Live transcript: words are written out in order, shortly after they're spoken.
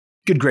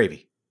Good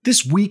gravy.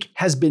 This week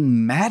has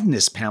been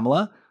madness,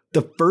 Pamela.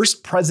 The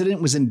first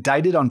president was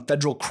indicted on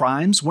federal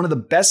crimes. One of the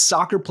best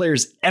soccer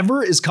players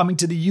ever is coming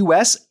to the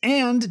U.S.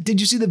 And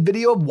did you see the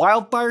video of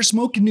wildfire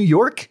smoke in New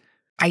York?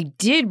 I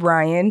did,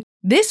 Ryan.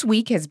 This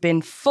week has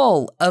been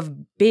full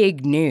of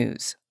big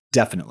news.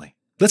 Definitely.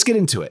 Let's get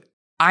into it.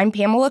 I'm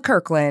Pamela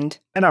Kirkland.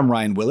 And I'm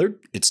Ryan Willard.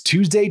 It's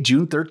Tuesday,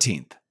 June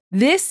 13th.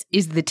 This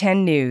is the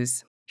 10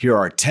 News. Here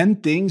are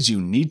 10 things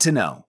you need to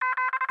know.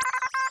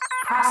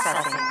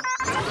 Processing.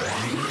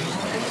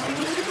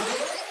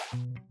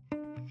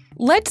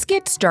 Let's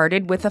get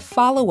started with a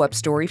follow-up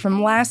story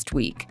from last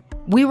week.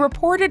 We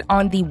reported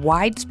on the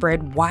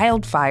widespread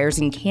wildfires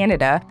in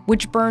Canada,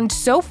 which burned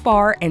so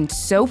far and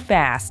so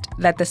fast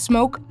that the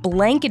smoke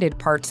blanketed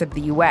parts of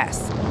the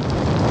U.S.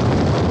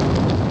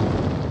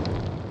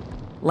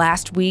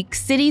 Last week,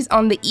 cities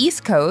on the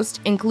East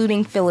Coast,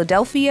 including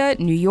Philadelphia,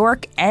 New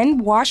York, and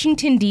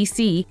Washington,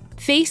 D.C.,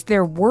 faced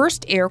their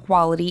worst air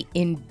quality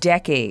in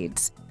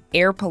decades.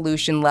 Air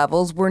pollution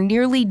levels were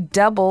nearly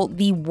double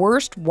the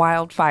worst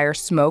wildfire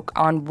smoke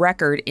on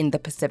record in the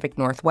Pacific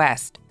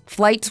Northwest.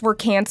 Flights were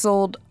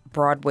canceled,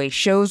 Broadway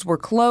shows were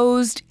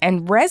closed,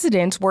 and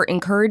residents were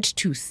encouraged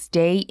to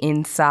stay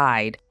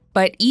inside.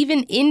 But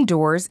even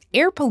indoors,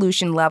 air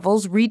pollution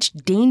levels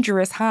reached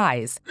dangerous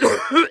highs.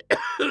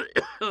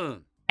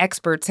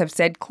 Experts have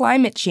said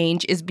climate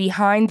change is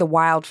behind the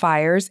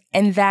wildfires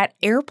and that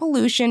air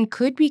pollution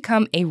could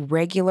become a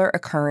regular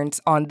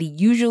occurrence on the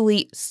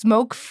usually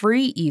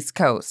smoke-free East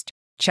Coast.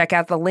 Check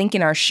out the link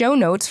in our show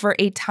notes for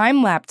a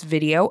time-lapse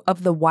video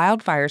of the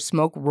wildfire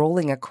smoke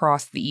rolling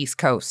across the East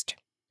Coast.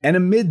 And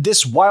amid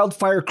this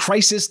wildfire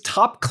crisis,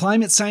 top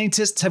climate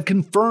scientists have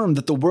confirmed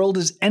that the world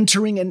is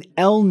entering an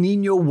El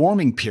Niño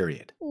warming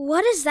period.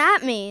 What does that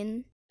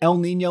mean? El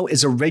Niño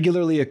is a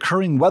regularly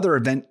occurring weather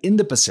event in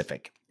the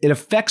Pacific. It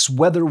affects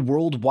weather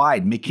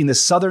worldwide, making the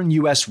southern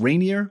U.S.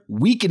 rainier,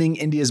 weakening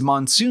India's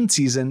monsoon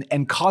season,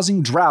 and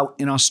causing drought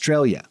in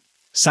Australia.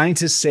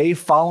 Scientists say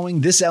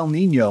following this El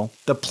Niño,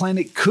 the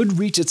planet could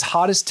reach its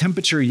hottest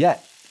temperature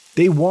yet.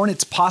 They warn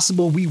it's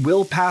possible we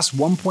will pass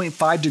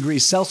 1.5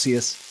 degrees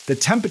Celsius, the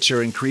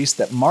temperature increase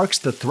that marks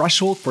the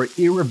threshold for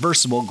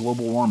irreversible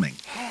global warming.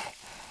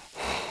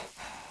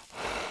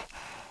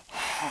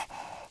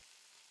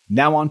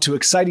 Now on to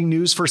exciting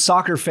news for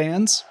soccer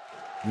fans.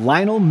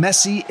 Lionel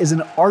Messi is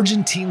an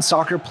Argentine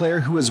soccer player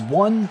who has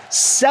won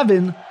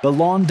 7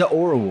 Ballon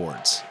d'Or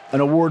awards,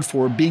 an award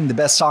for being the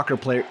best soccer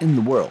player in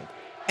the world.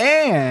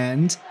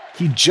 And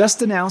he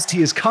just announced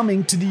he is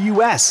coming to the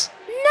U.S.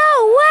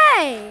 No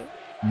way!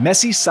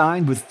 Messi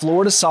signed with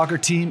Florida soccer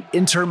team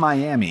Inter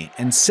Miami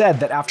and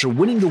said that after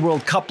winning the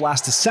World Cup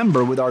last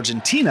December with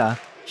Argentina,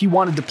 he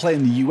wanted to play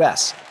in the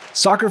U.S.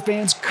 Soccer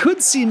fans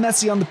could see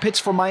Messi on the pitch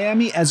for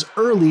Miami as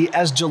early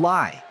as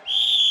July.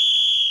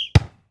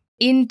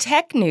 In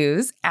tech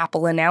news,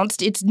 Apple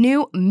announced its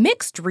new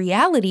mixed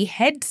reality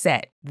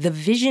headset, the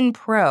Vision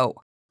Pro,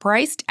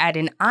 priced at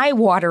an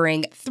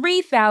eye-watering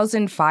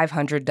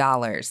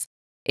 $3,500.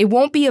 It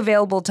won't be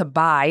available to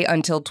buy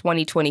until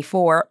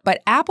 2024,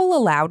 but Apple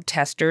allowed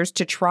testers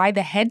to try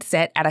the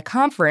headset at a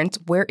conference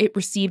where it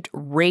received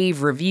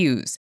rave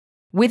reviews.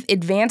 With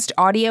advanced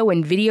audio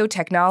and video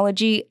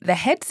technology, the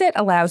headset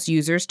allows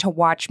users to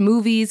watch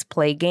movies,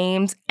 play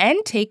games, and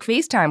take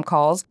FaceTime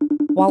calls,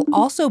 while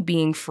also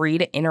being free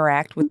to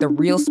interact with the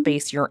real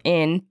space you're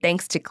in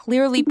thanks to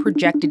clearly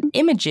projected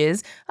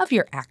images of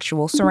your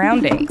actual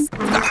surroundings.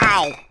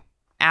 Ow!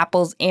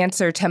 Apple's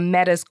answer to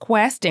Meta's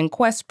Quest and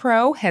Quest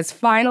Pro has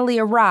finally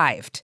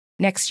arrived.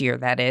 Next year,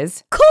 that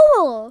is.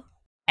 Cool!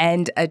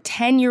 And a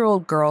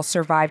 10-year-old girl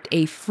survived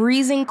a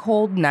freezing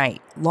cold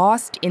night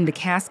lost in the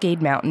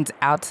Cascade Mountains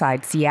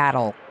outside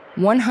Seattle.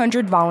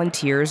 100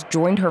 volunteers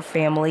joined her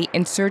family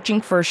in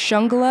searching for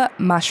Shungla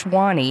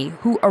Mashwani,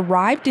 who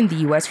arrived in the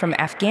U.S. from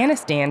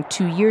Afghanistan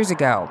 2 years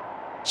ago.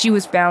 She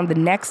was found the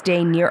next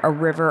day near a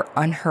river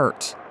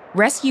unhurt.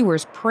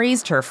 Rescuers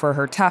praised her for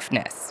her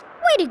toughness.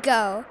 Way to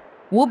go!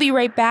 We'll be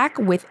right back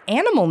with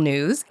animal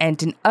news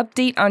and an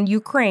update on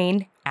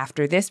Ukraine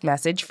after this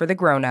message for the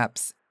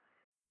grown-ups.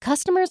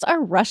 Customers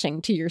are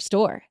rushing to your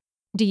store.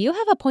 Do you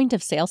have a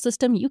point-of-sale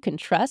system you can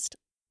trust?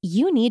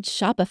 You need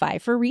Shopify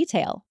for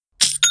retail.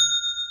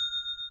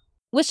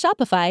 With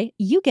Shopify,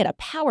 you get a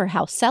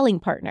powerhouse selling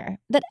partner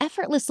that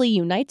effortlessly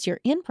unites your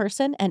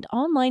in-person and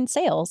online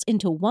sales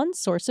into one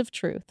source of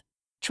truth.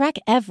 Track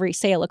every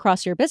sale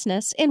across your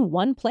business in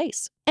one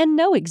place and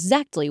know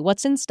exactly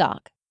what's in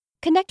stock.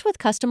 Connect with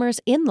customers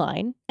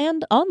in-line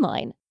and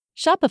online.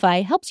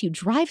 Shopify helps you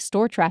drive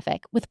store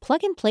traffic with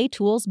plug-and-play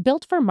tools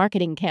built for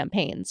marketing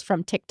campaigns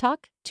from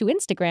TikTok to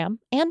Instagram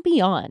and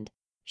beyond.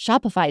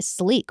 Shopify's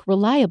sleek,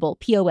 reliable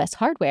POS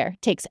hardware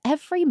takes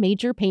every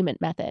major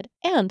payment method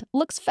and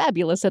looks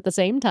fabulous at the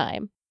same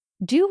time.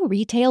 Do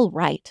retail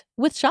right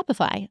with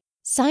Shopify.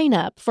 Sign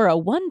up for a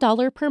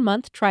 $1 per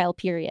month trial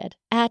period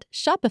at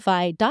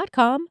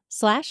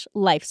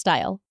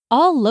shopify.com/lifestyle,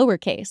 all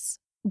lowercase.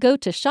 Go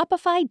to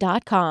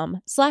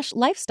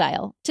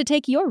shopify.com/lifestyle to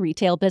take your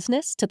retail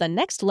business to the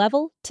next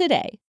level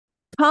today.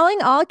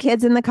 Calling all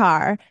kids in the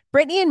car.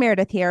 Brittany and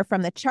Meredith here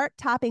from the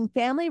chart-topping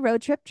Family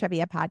Road Trip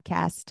Trivia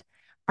Podcast.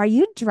 Are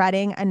you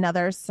dreading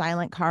another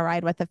silent car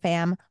ride with the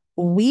fam?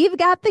 We've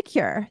got the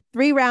cure.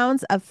 3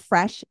 rounds of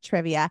fresh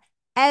trivia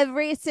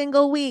every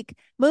single week.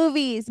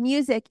 Movies,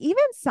 music,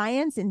 even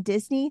science and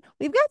Disney.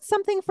 We've got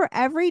something for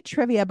every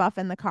trivia buff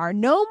in the car.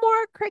 No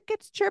more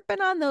crickets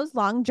chirping on those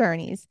long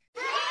journeys.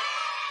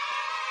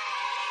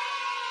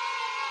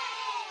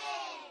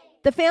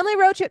 The Family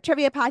Road Trip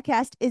Trivia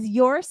Podcast is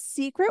your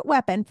secret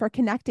weapon for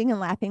connecting and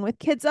laughing with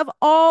kids of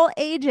all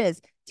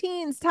ages.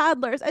 Teens,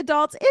 toddlers,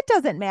 adults, it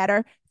doesn't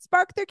matter.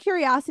 Spark their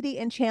curiosity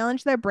and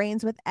challenge their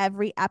brains with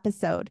every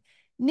episode.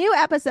 New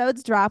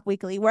episodes drop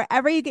weekly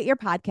wherever you get your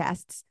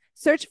podcasts.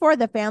 Search for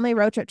the Family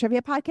Road Trip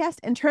Trivia Podcast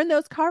and turn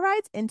those car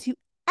rides into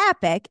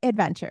epic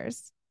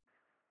adventures.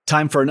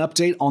 Time for an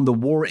update on the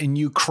war in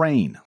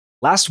Ukraine.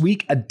 Last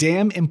week, a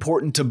dam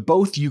important to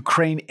both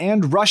Ukraine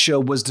and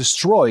Russia was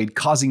destroyed,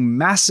 causing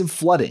massive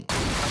flooding.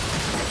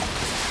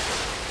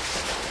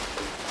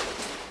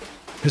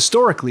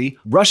 Historically,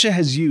 Russia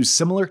has used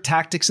similar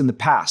tactics in the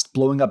past,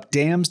 blowing up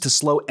dams to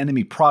slow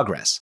enemy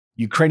progress.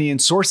 Ukrainian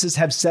sources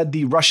have said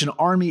the Russian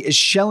army is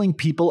shelling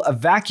people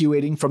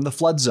evacuating from the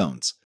flood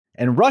zones.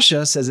 And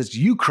Russia says it's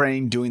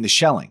Ukraine doing the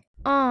shelling.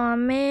 Aw,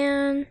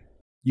 man.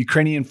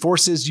 Ukrainian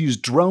forces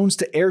used drones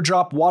to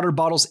airdrop water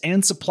bottles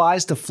and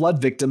supplies to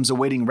flood victims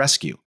awaiting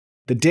rescue.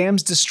 The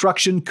dam's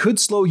destruction could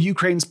slow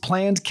Ukraine's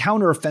planned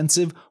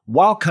counteroffensive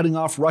while cutting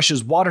off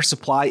Russia's water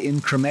supply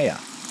in Crimea.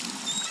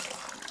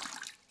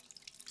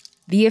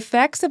 The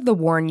effects of the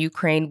war in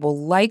Ukraine will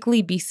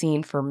likely be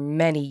seen for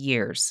many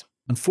years.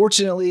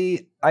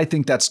 Unfortunately, I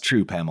think that's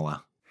true,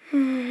 Pamela.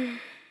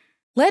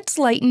 Let's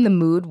lighten the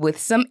mood with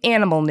some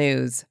animal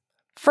news.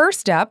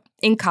 First up,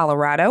 in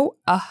Colorado,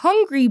 a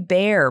hungry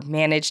bear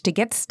managed to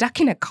get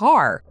stuck in a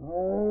car.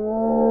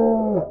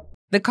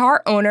 The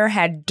car owner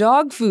had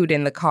dog food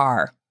in the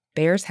car.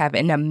 Bears have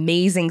an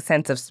amazing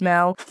sense of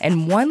smell,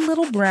 and one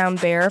little brown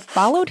bear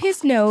followed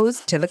his nose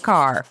to the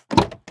car.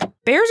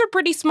 Bears are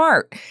pretty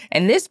smart,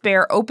 and this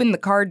bear opened the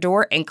car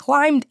door and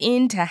climbed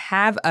in to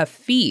have a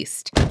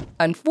feast.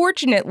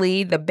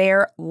 Unfortunately, the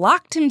bear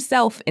locked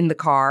himself in the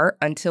car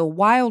until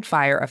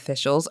wildfire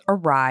officials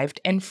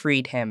arrived and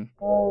freed him.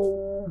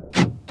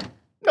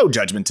 No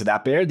judgment to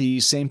that bear. The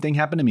same thing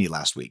happened to me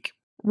last week.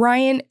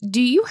 Ryan,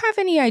 do you have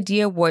any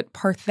idea what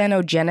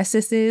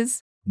parthenogenesis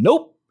is?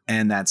 Nope,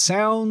 and that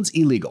sounds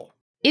illegal.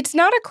 It's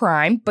not a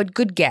crime, but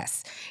good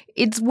guess.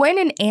 It's when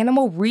an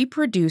animal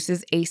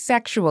reproduces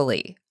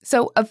asexually.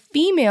 So a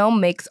female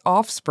makes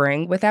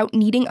offspring without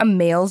needing a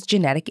male's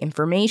genetic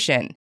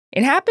information.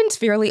 It happens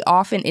fairly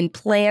often in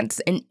plants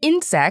and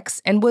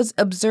insects and was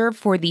observed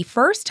for the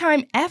first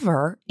time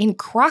ever in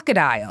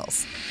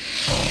crocodiles.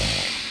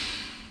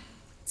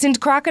 Since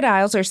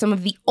crocodiles are some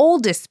of the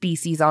oldest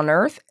species on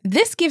Earth,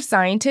 this gives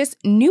scientists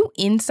new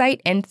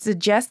insight and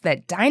suggests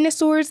that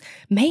dinosaurs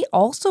may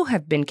also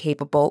have been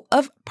capable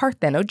of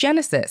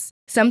parthenogenesis,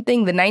 something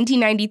the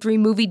 1993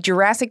 movie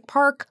Jurassic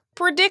Park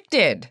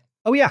predicted.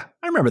 Oh yeah,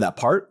 I remember that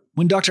part,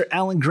 when Dr.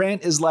 Alan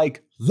Grant is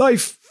like,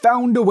 "Life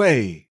found a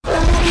way."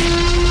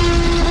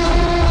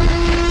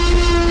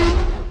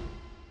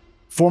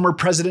 Former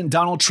President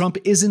Donald Trump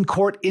is in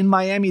court in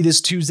Miami this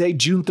Tuesday,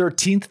 June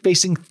 13th,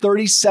 facing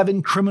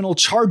 37 criminal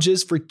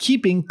charges for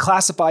keeping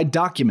classified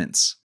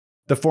documents.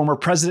 The former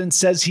president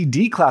says he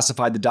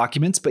declassified the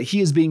documents, but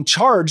he is being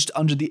charged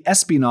under the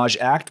Espionage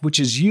Act, which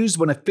is used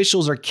when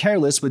officials are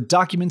careless with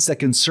documents that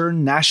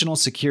concern national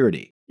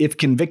security. If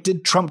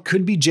convicted, Trump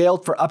could be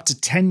jailed for up to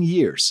 10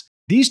 years.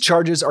 These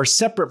charges are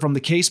separate from the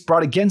case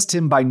brought against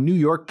him by New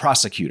York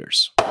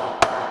prosecutors.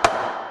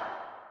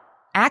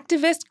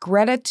 Activist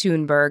Greta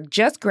Thunberg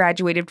just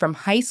graduated from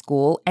high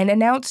school and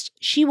announced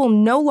she will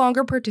no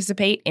longer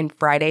participate in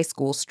Friday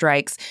school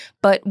strikes,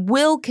 but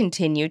will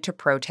continue to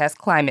protest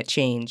climate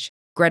change.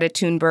 Greta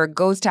Thunberg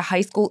goes to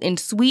high school in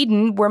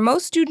Sweden, where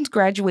most students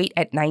graduate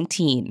at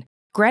 19.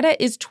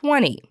 Greta is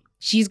 20.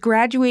 She's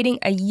graduating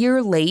a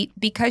year late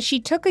because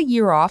she took a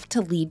year off to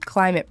lead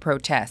climate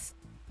protests.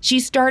 She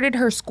started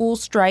her school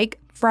strike,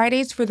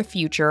 Fridays for the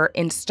Future,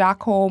 in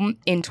Stockholm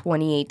in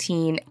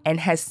 2018 and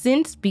has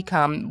since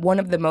become one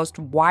of the most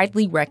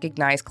widely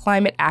recognized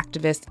climate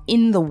activists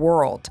in the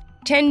world.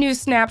 10 news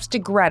snaps to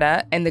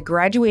Greta and the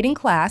graduating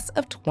class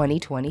of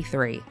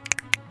 2023.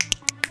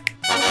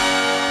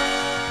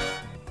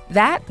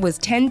 That was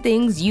 10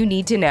 things you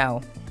need to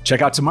know.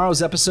 Check out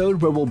tomorrow's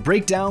episode where we'll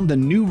break down the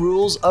new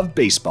rules of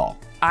baseball.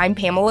 I'm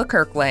Pamela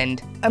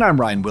Kirkland. And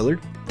I'm Ryan Willard.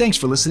 Thanks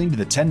for listening to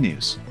the 10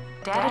 News.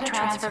 Data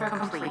transfer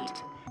complete.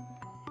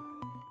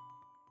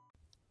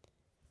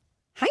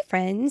 Hi,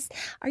 friends.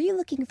 Are you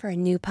looking for a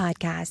new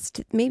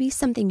podcast? Maybe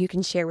something you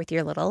can share with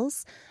your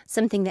littles?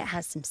 Something that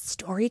has some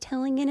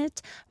storytelling in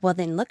it? Well,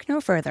 then look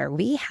no further.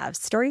 We have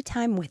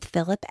Storytime with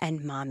Philip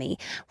and Mommy,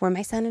 where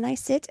my son and I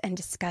sit and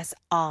discuss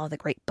all the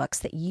great books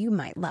that you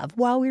might love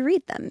while we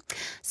read them.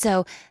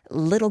 So,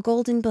 little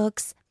golden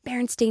books,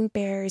 Berenstain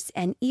Bears,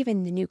 and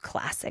even the new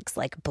classics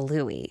like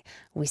Bluey.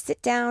 We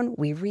sit down,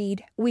 we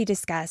read, we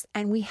discuss,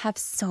 and we have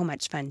so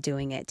much fun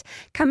doing it.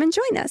 Come and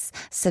join us.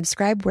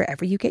 Subscribe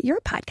wherever you get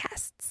your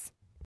podcasts.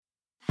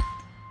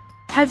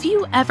 Have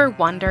you ever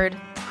wondered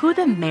who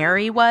the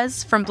Mary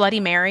was from Bloody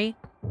Mary?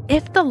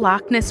 If the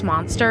Loch Ness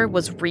Monster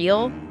was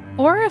real,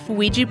 or if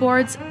Ouija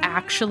boards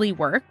actually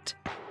worked?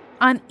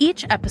 On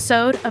each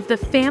episode of the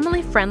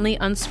family-friendly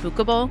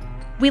Unspookable,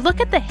 we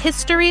look at the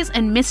histories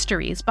and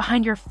mysteries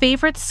behind your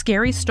favorite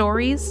scary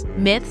stories,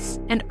 myths,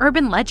 and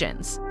urban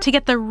legends to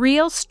get the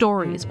real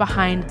stories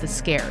behind the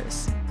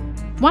scares.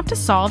 Want to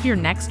solve your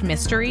next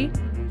mystery?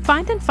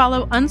 Find and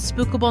follow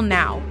Unspookable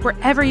now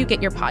wherever you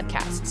get your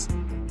podcasts.